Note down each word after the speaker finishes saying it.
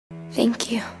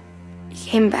Thank you. You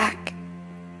came back,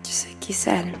 just like you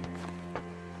said.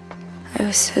 I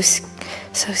was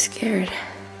so scared.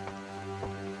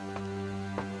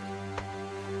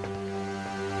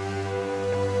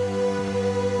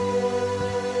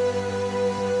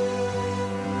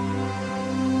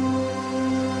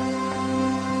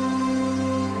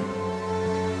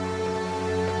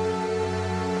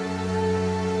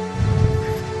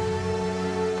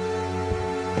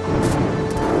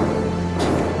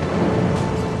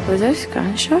 Were those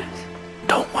gunshots?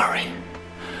 Don't worry.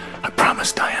 I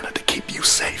promised Diana to keep you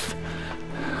safe.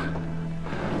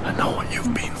 I know what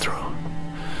you've been through.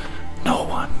 No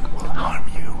one will harm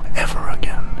you ever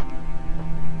again.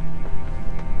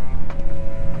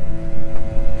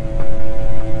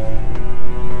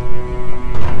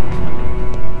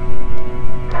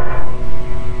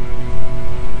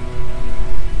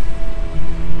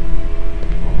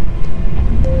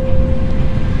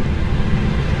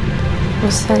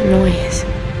 What's that noise?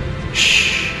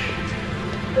 Shh.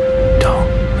 Don't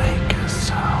make a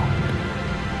sound.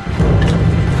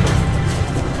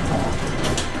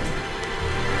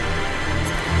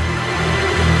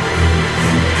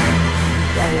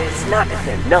 It's not that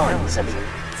they're nuns. I mean,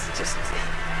 it's just...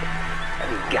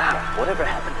 God, whatever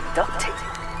happened to duct tape?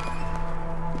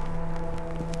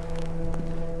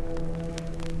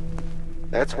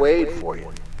 That's Wade for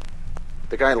you.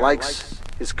 The guy likes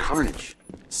his carnage.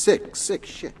 Sick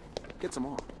shit. Gets him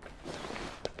off.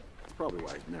 That's probably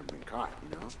why he's never been caught, you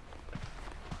know?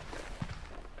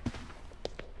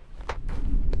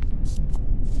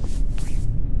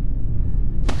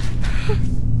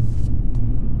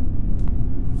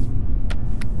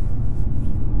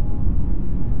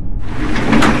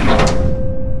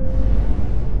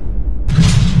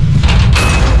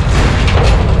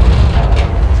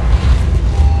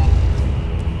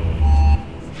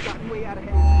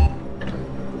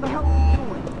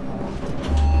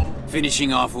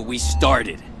 Finishing off what we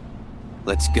started.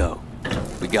 Let's go.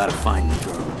 We gotta find the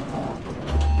girl.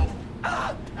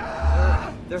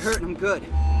 They're hurting him good.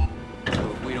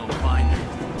 So if we don't find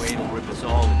her, Wade will rip us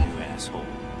all a new asshole.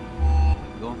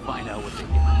 Go and find out what they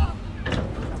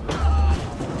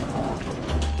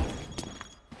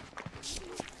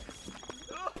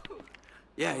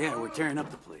get. Yeah, we're tearing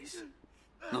up the place.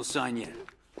 No sign yet.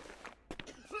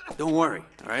 Don't worry,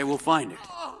 alright? We'll find her.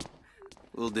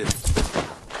 We'll do.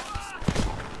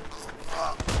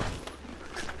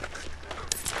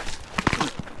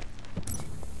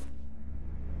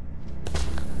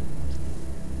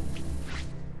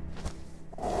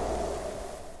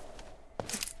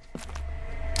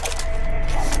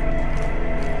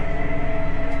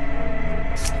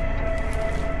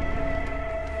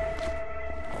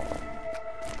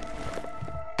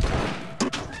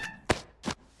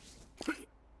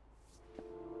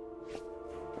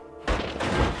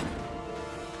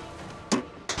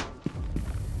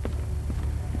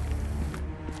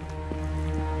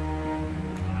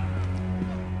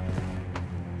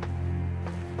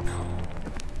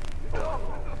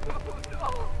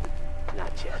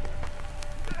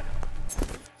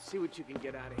 See what you can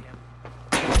get out of him.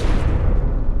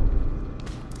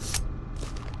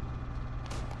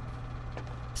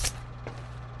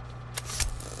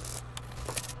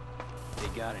 They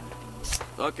got anything?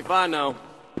 Fuck if I know.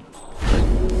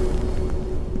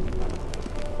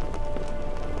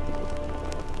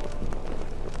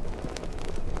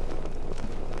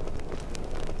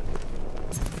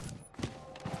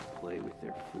 Play with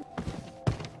their food.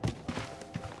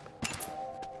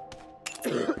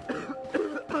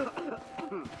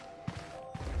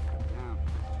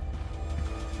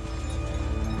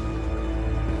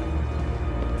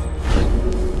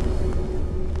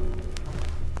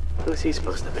 Who's he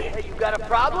supposed to be? Hey, you got a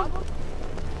problem?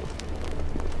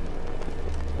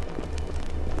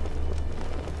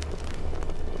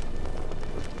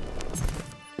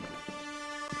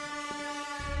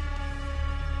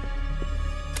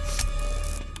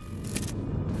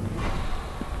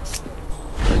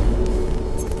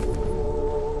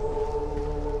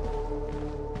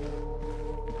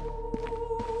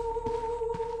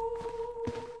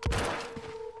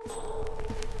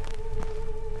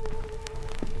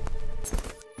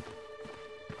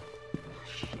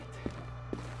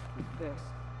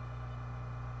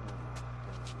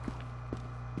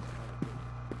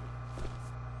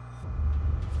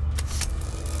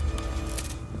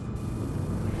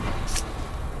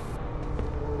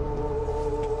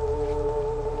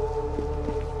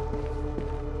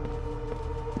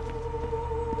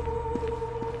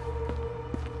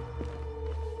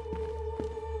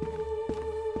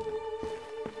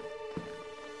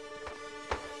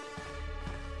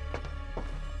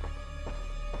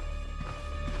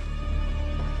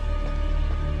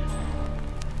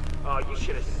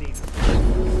 should have seen him.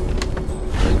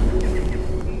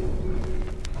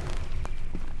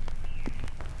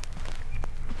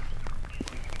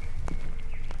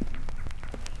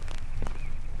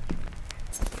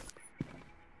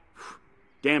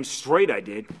 Damn straight I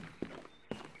did.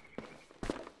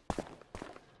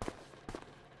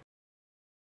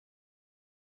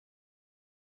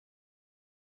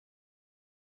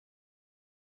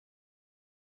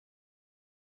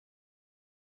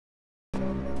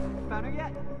 Found her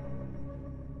yet?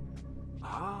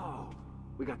 Oh,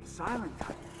 we got the silent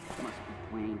type. Must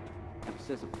be Wayne. Never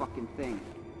says a fucking thing.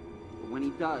 But when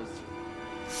he does...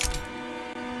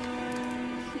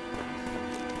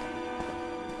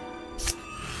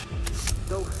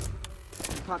 So, you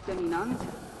talked to any nuns?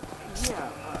 Yeah,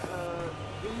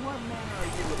 in what manner are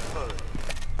you referring?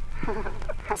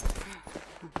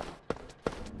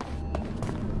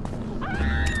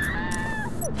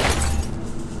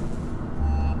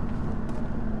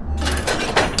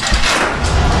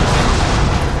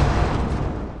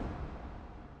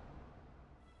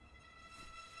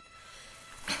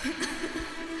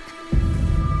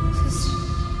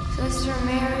 Sister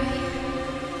Mary?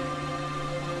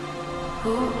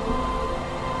 Who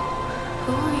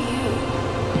are you?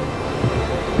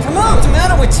 Come on, what's the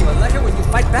matter with you? I like it when you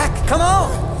fight back. Come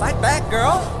on, fight back,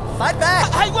 girl. Fight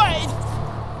back. Hey, wait!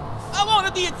 I want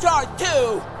to be in charge,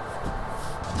 too!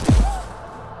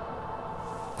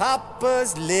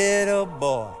 Papa's little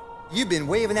boy. You've been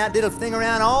waving that little thing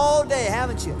around all day,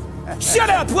 haven't you?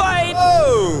 Shut up, Wayne!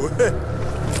 Oh!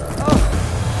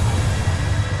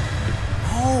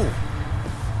 Oh!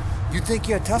 You think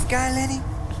you're a tough guy, Lenny?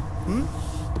 Hmm?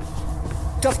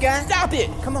 Tough guy? Stop it!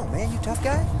 Come on, man, you tough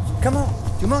guy? Come on.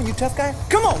 Come on, you tough guy?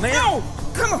 Come on, man! No!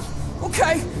 Come on!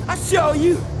 Okay, I'll show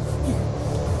you!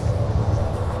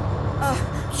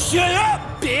 Shut up,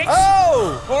 bitch!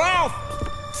 Oh! Or I'll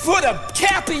put a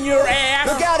cap in your ass!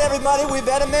 Look out, everybody. We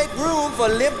better make room for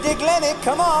Limp Dick Lenny.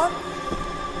 Come on.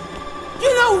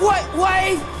 You know what,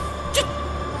 Wayne? Just...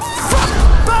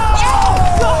 Oh!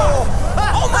 God!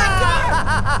 Oh, my God!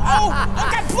 Oh, I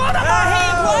got blood on my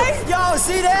hand, Wayne! Y'all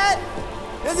see that?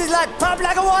 This is like pop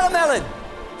like a watermelon.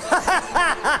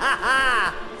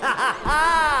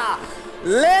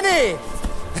 Lenny!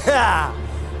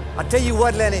 I'll tell you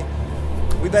what, Lenny.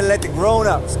 We better let the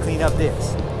grown-ups clean up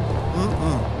this.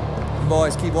 You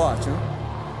boys keep watch, huh?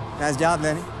 Nice job,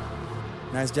 Lenny.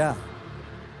 Nice job.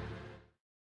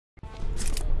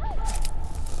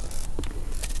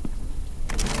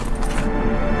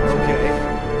 Okay,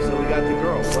 so we got the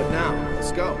girl. What now?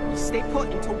 Let's go. You stay put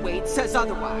until Wade says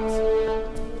otherwise.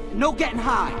 No getting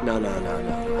high. No. I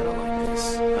don't like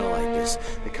this. I don't like this.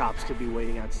 The cops could be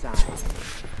waiting outside.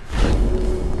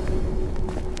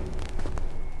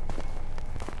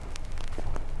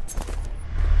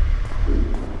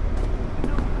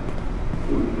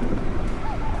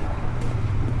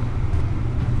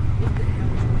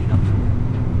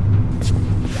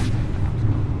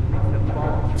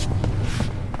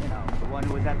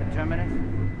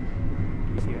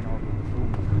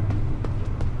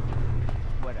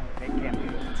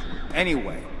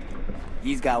 Anyway,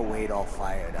 he's got Wade all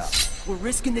fired up. We're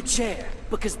risking the chair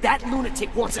because that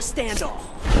lunatic wants a standoff.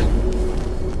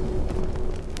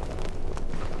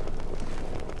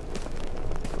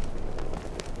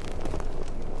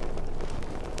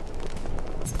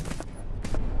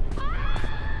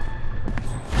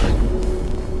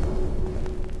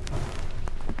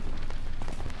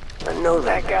 I know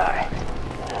that guy.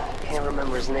 Can't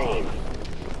remember his name.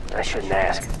 I shouldn't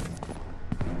ask.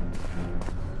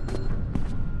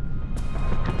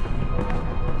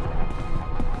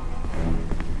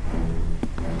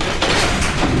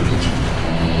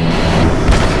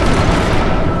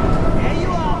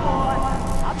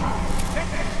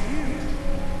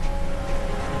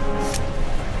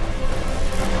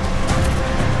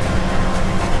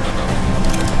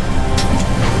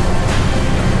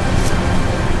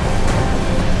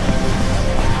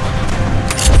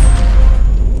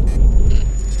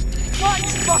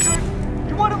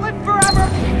 You want to live forever?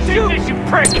 Shoot this, you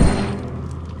prick!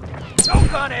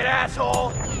 Choke on it,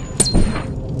 asshole!